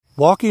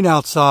Walking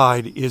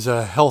outside is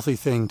a healthy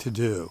thing to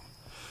do,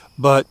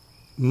 but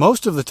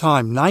most of the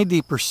time,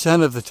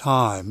 90% of the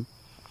time,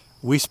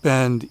 we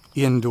spend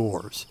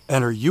indoors.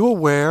 And are you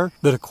aware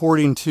that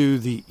according to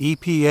the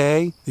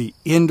EPA, the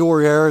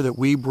indoor air that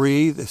we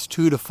breathe is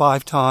 2 to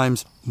 5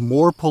 times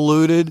more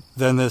polluted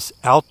than this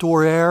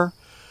outdoor air?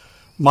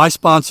 My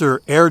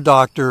sponsor, Air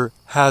Doctor,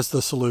 has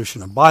the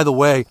solution. And by the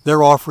way,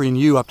 they're offering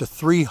you up to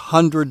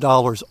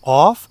 $300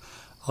 off.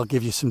 I'll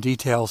give you some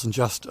details in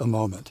just a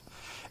moment.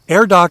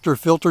 Air Doctor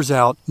filters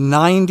out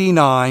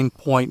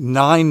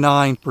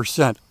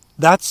 99.99%.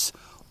 That's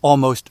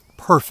almost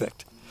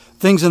perfect.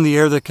 Things in the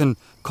air that can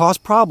cause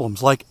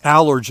problems like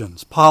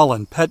allergens,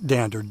 pollen, pet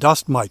dander,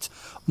 dust mites,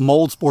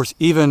 mold spores,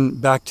 even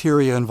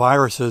bacteria and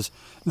viruses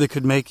that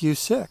could make you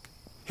sick.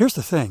 Here's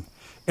the thing.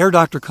 Air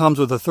Doctor comes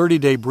with a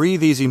 30-day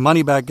breathe easy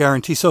money-back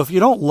guarantee, so if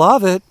you don't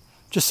love it,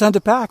 just send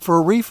it back for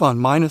a refund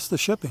minus the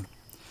shipping.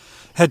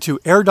 Head to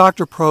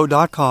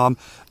airdoctorpro.com,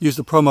 use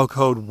the promo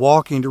code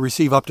WALKING to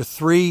receive up to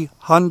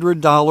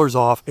 $300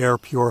 off air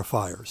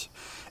purifiers.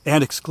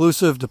 And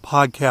exclusive to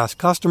podcast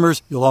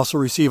customers, you'll also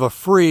receive a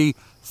free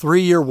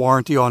 3-year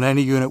warranty on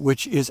any unit,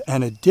 which is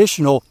an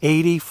additional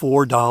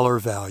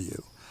 $84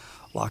 value.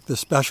 Lock this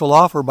special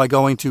offer by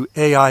going to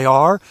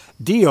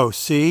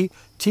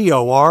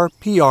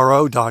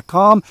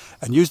airdoctorpro.com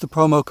and use the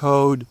promo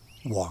code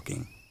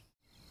WALKING.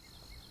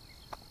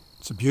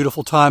 It's a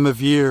beautiful time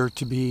of year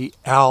to be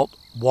out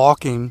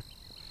walking.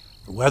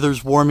 The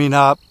weather's warming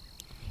up.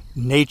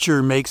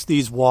 Nature makes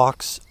these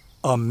walks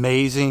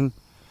amazing.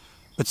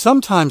 But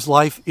sometimes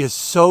life is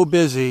so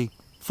busy,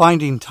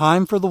 finding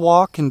time for the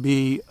walk can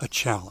be a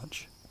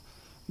challenge.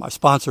 My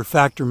sponsor,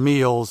 Factor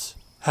Meals,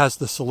 has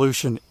the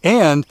solution.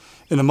 And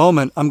in a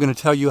moment, I'm going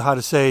to tell you how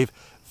to save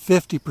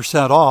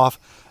 50% off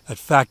at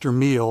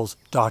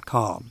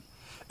factormeals.com.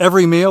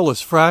 Every meal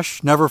is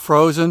fresh, never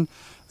frozen.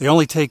 They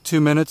only take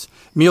 2 minutes.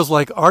 Meals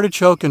like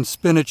artichoke and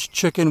spinach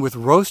chicken with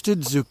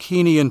roasted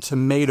zucchini and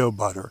tomato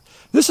butter.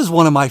 This is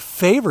one of my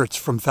favorites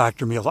from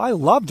Factor Meals. I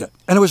loved it.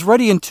 And it was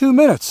ready in 2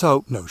 minutes,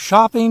 so no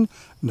shopping,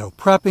 no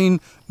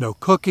prepping, no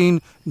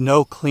cooking,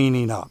 no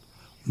cleaning up.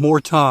 More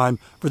time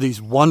for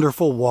these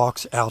wonderful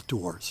walks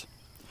outdoors.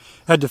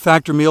 Head to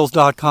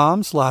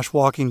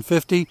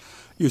factormeals.com/walking50.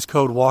 Use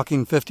code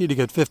WALKING50 to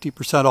get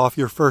 50% off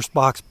your first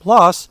box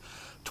plus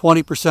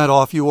 20%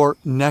 off your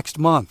next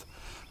month.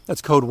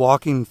 That's code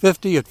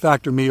WALKING50 at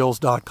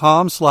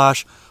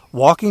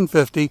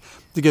factormeals.com/walking50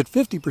 to get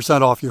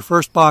 50% off your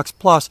first box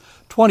plus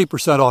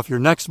 20% off your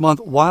next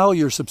month while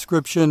your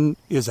subscription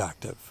is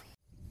active.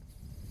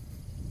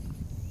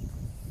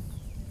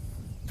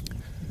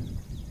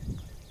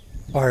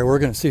 All right, we're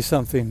going to see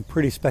something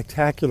pretty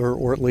spectacular,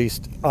 or at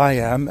least I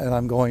am, and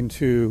I'm going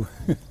to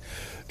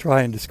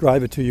try and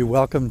describe it to you.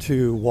 Welcome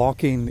to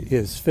Walking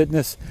is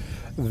Fitness.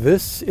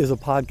 This is a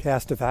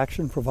podcast of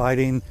action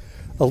providing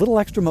a little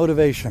extra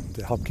motivation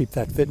to help keep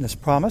that fitness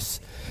promise.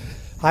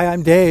 Hi,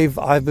 I'm Dave.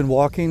 I've been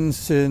walking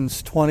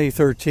since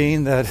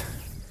 2013. I've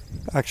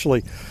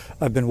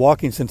been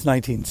walking since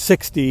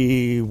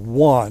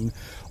 1961,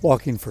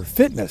 walking for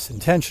fitness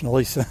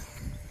intentionally. So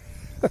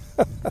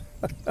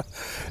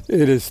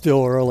it is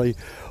still early.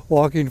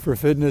 Walking for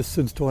fitness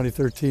since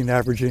 2013,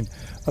 averaging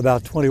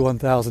about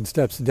 21,000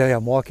 steps a day.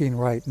 I'm walking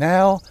right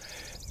now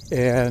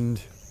and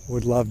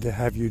would love to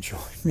have you join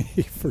me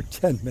for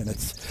 10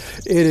 minutes.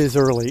 It is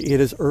early. It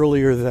is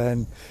earlier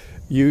than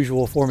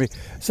usual for me.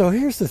 So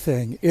here's the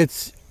thing.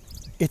 It's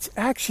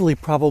actually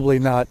probably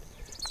not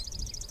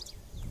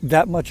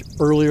that much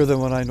earlier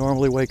than when I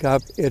normally wake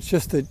up. It's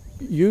just that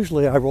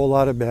usually I roll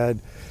out of bed,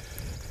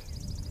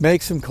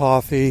 make some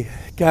coffee,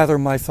 gather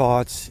my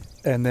thoughts,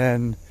 and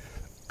then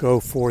go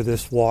for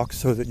this walk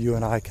so that you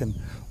and I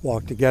can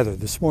walk together.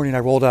 This morning I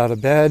rolled out of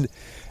bed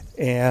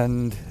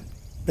and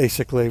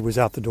basically was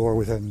out the door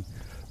within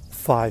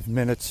 5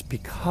 minutes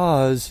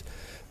because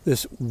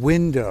this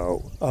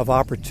window of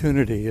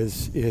opportunity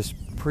is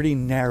pretty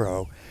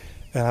narrow,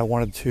 and I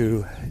wanted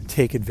to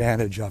take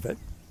advantage of it.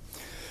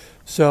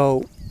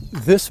 So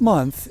this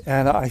month,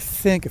 and I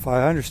think if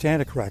I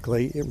understand it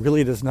correctly, it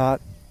really does not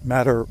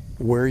matter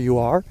where you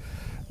are,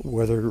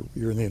 whether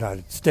you're in the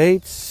United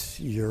States,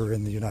 you're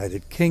in the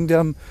United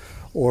Kingdom,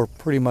 or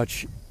pretty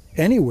much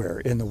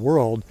anywhere in the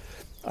world.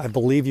 I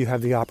believe you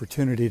have the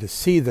opportunity to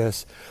see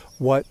this.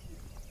 What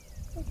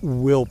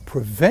will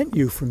prevent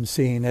you from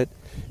seeing it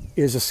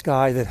is a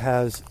sky that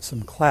has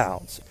some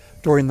clouds.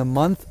 During the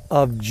month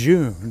of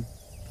June,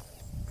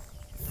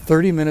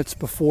 30 minutes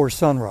before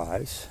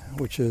sunrise,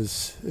 which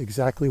is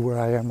exactly where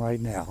I am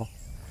right now,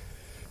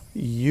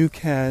 you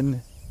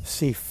can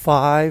see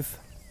 5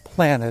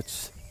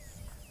 planets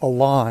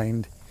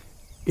aligned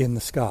in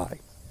the sky.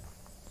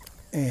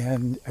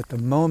 And at the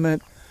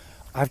moment,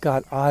 I've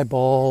got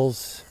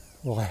eyeballs.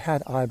 Well, I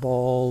had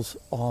eyeballs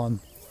on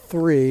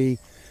 3,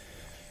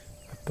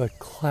 but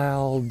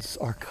clouds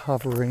are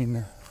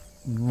covering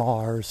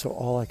Mars, so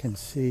all I can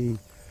see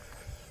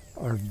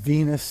are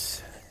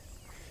Venus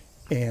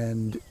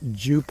and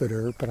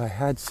Jupiter, but I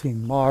had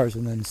seen Mars,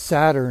 and then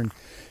Saturn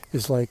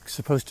is like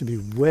supposed to be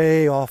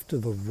way off to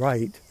the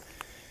right,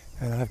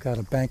 and I've got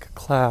a bank of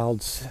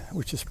clouds,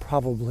 which is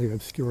probably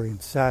obscuring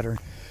Saturn.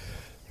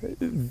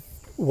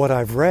 What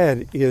I've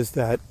read is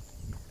that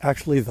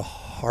actually the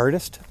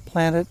hardest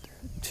planet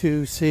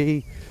to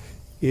see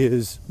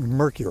is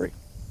Mercury.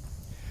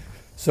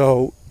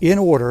 So in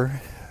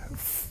order,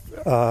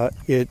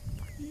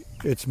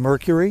 it's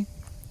Mercury,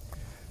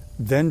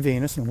 then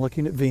Venus, and I'm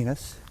looking at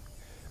Venus,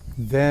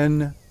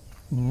 then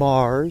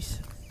Mars,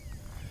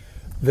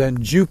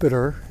 then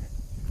Jupiter,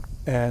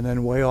 and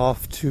then way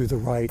off to the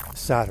right,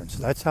 Saturn.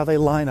 So that's how they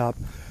line up,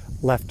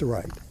 left to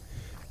right.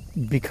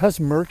 Because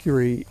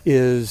Mercury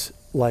is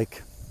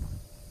like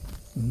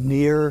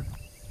near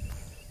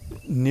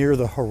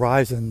the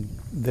horizon,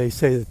 they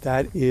say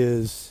that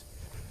is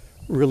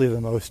really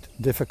the most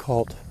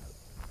difficult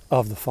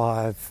of the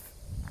five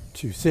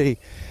to see.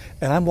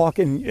 And I'm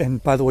walking,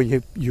 and by the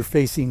way, you're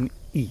facing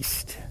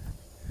east.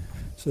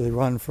 So they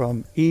run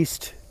from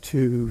east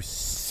to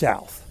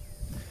south.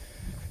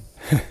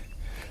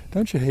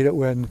 Don't you hate it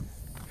when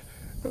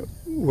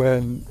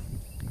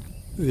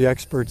the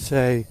experts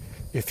say,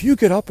 if you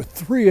get up at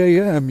 3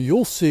 a.m.,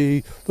 you'll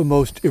see the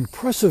most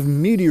impressive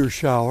meteor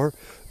shower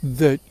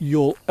that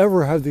you'll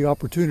ever have the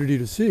opportunity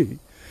to see.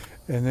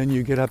 And then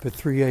you get up at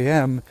 3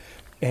 a.m.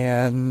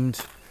 and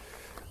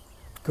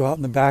go out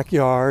in the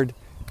backyard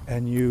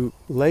and you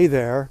lay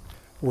there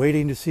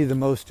waiting to see the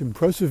most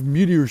impressive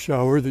meteor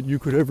shower that you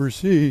could ever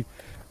see,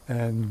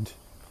 and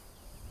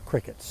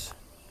crickets.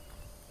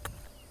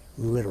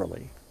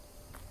 Literally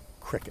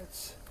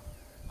crickets.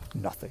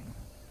 Nothing.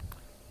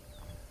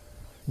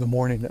 The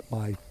morning that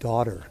my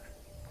daughter,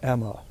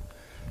 Emma,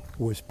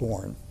 was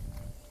born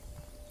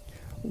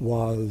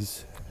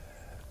was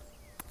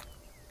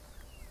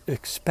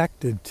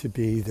expected to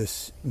be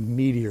this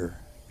meteor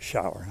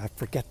shower. I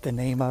forget the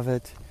name of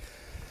it,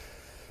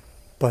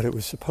 but it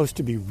was supposed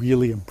to be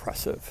really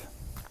impressive.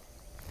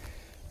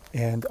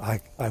 And I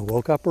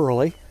woke up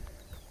early.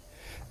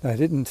 I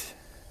didn't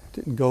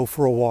go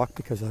for a walk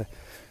because at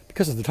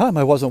the time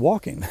I wasn't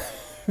walking.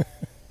 I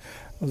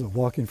wasn't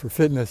walking for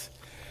fitness.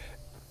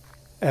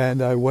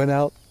 And I went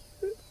out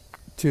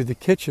to the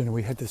kitchen, and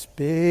we had this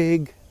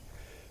big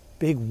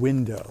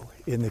window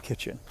in the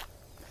kitchen.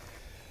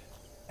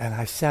 And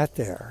I sat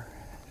there,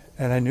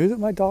 and I knew that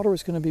my daughter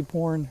was going to be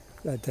born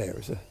that day. It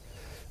was a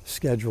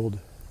scheduled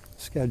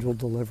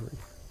delivery.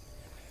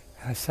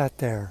 And I sat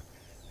there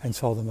and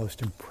saw the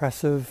most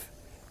impressive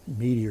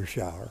meteor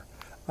shower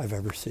I've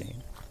ever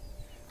seen.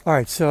 All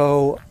right,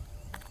 so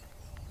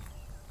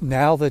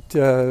now that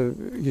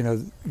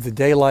the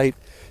daylight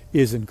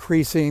is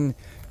increasing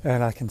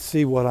and I can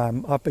see what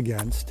I'm up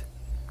against,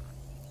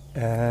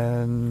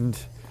 and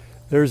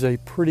there's a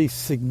pretty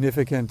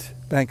significant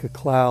bank of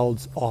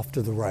clouds off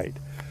to the right.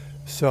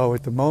 So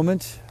at the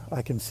moment,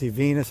 I can see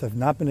Venus. I've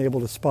not been able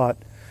to spot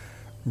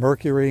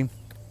Mercury.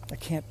 I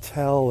can't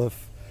tell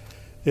if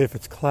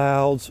it's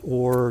clouds,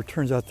 or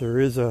turns out there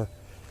is a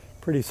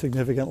pretty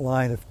significant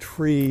line of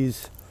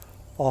trees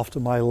off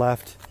to my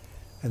left,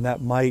 and that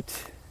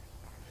might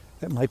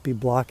be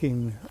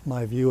blocking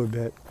my view a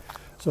bit.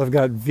 So I've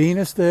got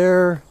Venus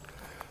there.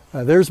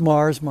 There's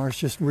Mars. Mars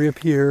just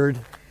reappeared.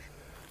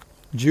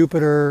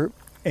 Jupiter,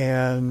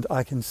 and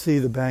I can see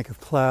the bank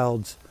of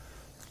clouds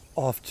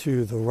off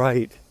to the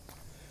right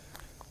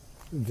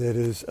that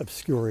is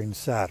obscuring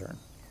Saturn.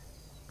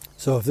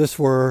 So if this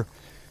were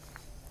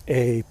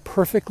a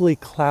perfectly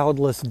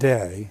cloudless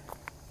day,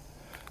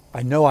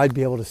 I know I'd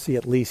be able to see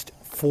at least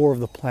 4 of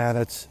the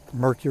planets.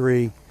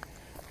 Mercury,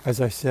 as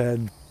I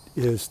said,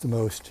 is the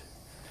most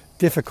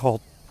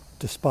difficult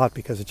to spot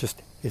because it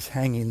just is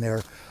hanging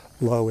there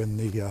low in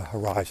the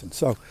horizon.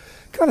 So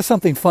kind of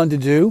something fun to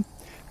do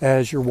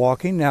as you're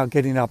walking. Now,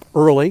 getting up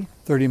early,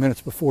 30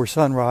 minutes before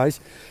sunrise,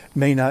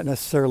 may not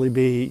necessarily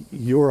be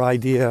your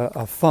idea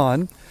of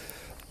fun,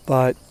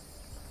 but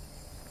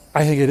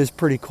I think it is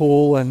pretty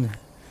cool, and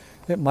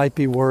it might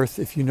be worth,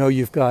 if you know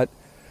you've got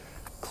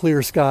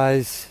clear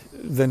skies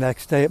the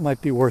next day, it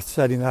might be worth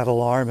setting that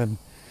alarm and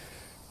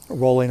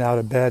rolling out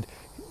of bed.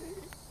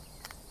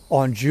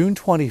 On June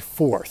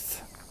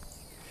 24th,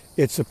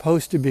 it's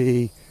supposed to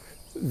be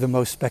the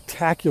most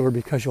spectacular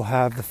because you'll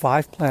have the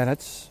 5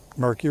 planets,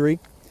 Mercury,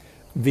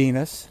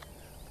 Venus,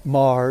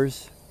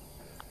 Mars,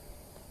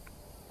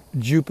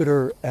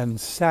 Jupiter, and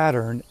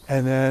Saturn,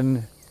 and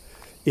then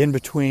in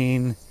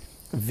between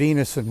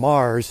Venus and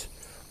Mars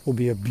will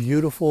be a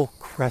beautiful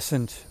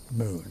crescent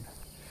moon.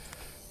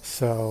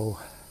 So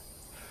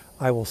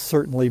I will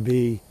certainly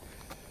be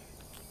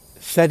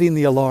setting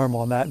the alarm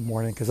on that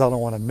morning because I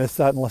don't want to miss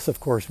that, unless, of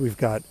course, we've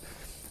got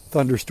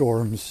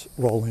thunderstorms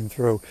rolling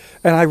through.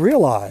 And I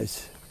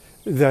realize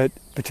that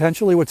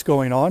potentially what's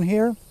going on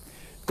here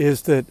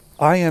is that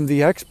I am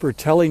the expert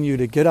telling you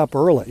to get up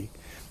early,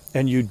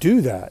 and you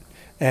do that,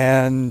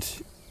 and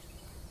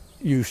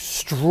you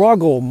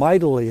struggle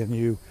mightily, and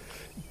you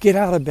get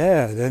out of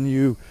bed, and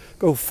you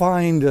go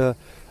find an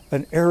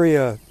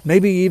area,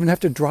 maybe you even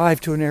have to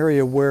drive to an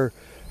area where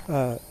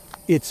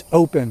it's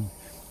open,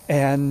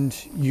 and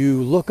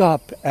you look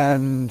up,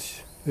 and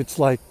it's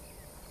like,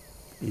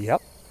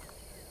 yep,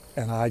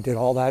 and I did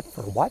all that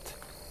for what?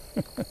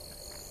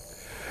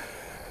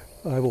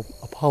 I will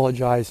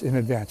apologize in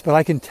advance. But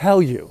I can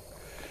tell you,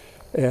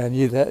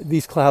 that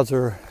these clouds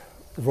are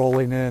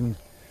rolling in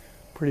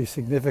pretty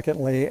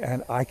significantly,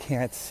 and I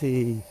can't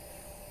see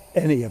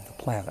any of the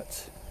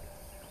planets.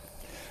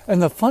 And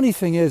the funny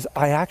thing is,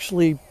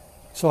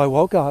 so I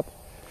woke up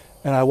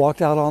and I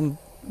walked out on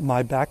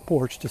my back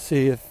porch to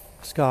see if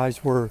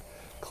skies were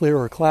clear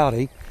or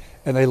cloudy,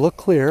 and they looked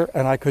clear,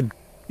 and I could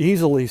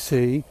easily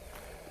see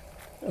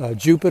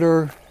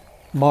Jupiter,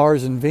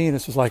 Mars, and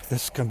Venus. Was like,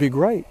 this is going to be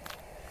great.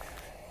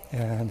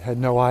 And had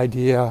no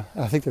idea.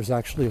 I think there's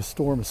actually a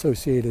storm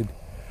associated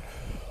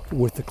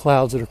with the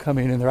clouds that are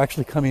coming in. They're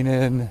actually coming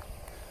in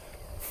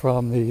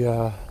from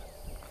the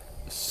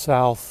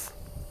southwest.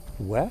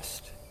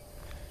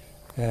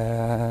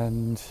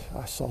 And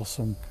I saw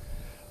some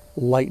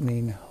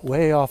lightning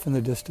way off in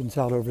the distance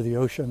out over the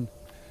ocean.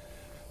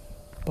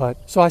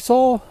 But so I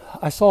saw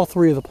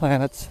 3 of the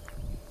planets.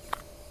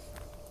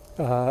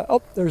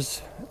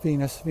 There's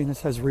Venus.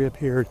 Venus has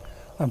reappeared.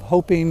 I'm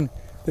hoping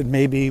that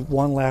maybe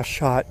one last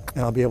shot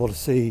and I'll be able to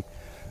see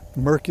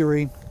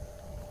Mercury.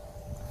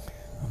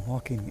 I'm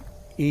walking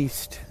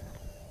east,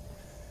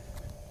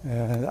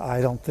 and I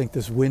don't think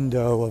this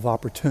window of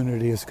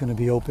opportunity is going to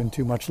be open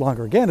too much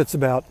longer. Again, it's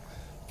about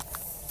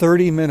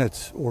 30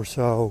 minutes or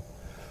so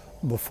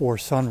before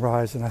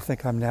sunrise, and I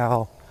think I'm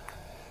now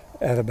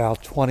at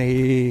about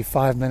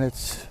 25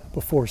 minutes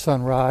before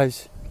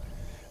sunrise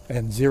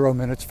and 0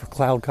 minutes for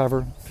cloud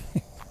cover.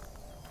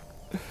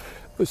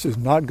 This is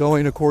not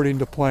going according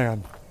to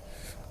plan.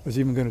 I was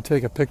even going to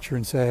take a picture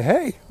and say,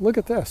 hey, look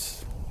at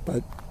this.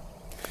 But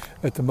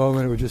at the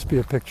moment, it would just be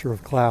a picture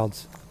of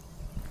clouds.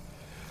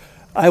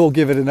 I will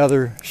give it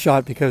another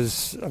shot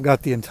because I've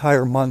got the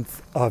entire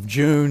month of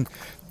June,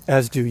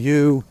 as do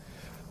you.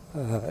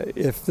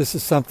 If this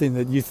is something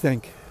that you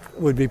think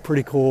would be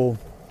pretty cool,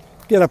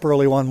 get up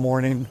early one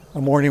morning,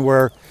 a morning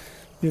where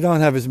you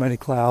don't have as many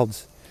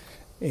clouds,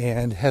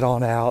 and head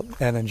on out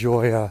and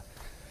enjoy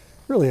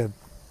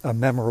a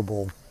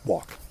memorable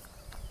walk.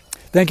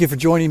 Thank you for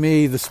joining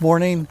me this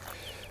morning.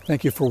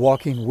 Thank you for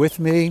walking with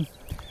me.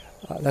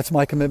 That's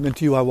my commitment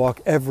to you. I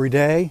walk every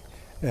day,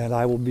 and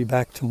I will be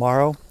back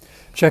tomorrow.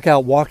 Check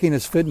out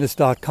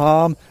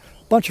walkingisfitness.com.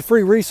 Bunch of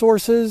free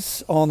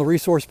resources on the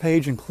resource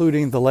page,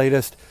 including the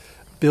latest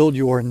Build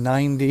Your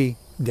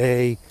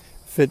 90-Day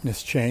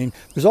Fitness Chain.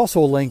 There's also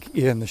a link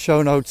in the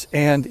show notes,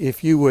 and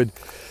if you would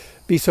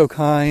be so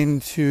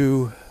kind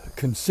to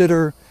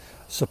consider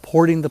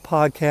supporting the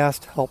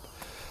podcast, help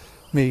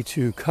me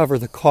to cover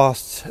the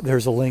costs,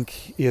 there's a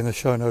link in the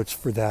show notes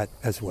for that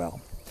as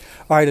well.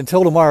 All right,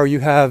 until tomorrow,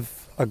 you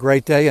have a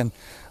great day, and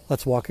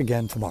let's walk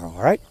again tomorrow,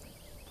 all right?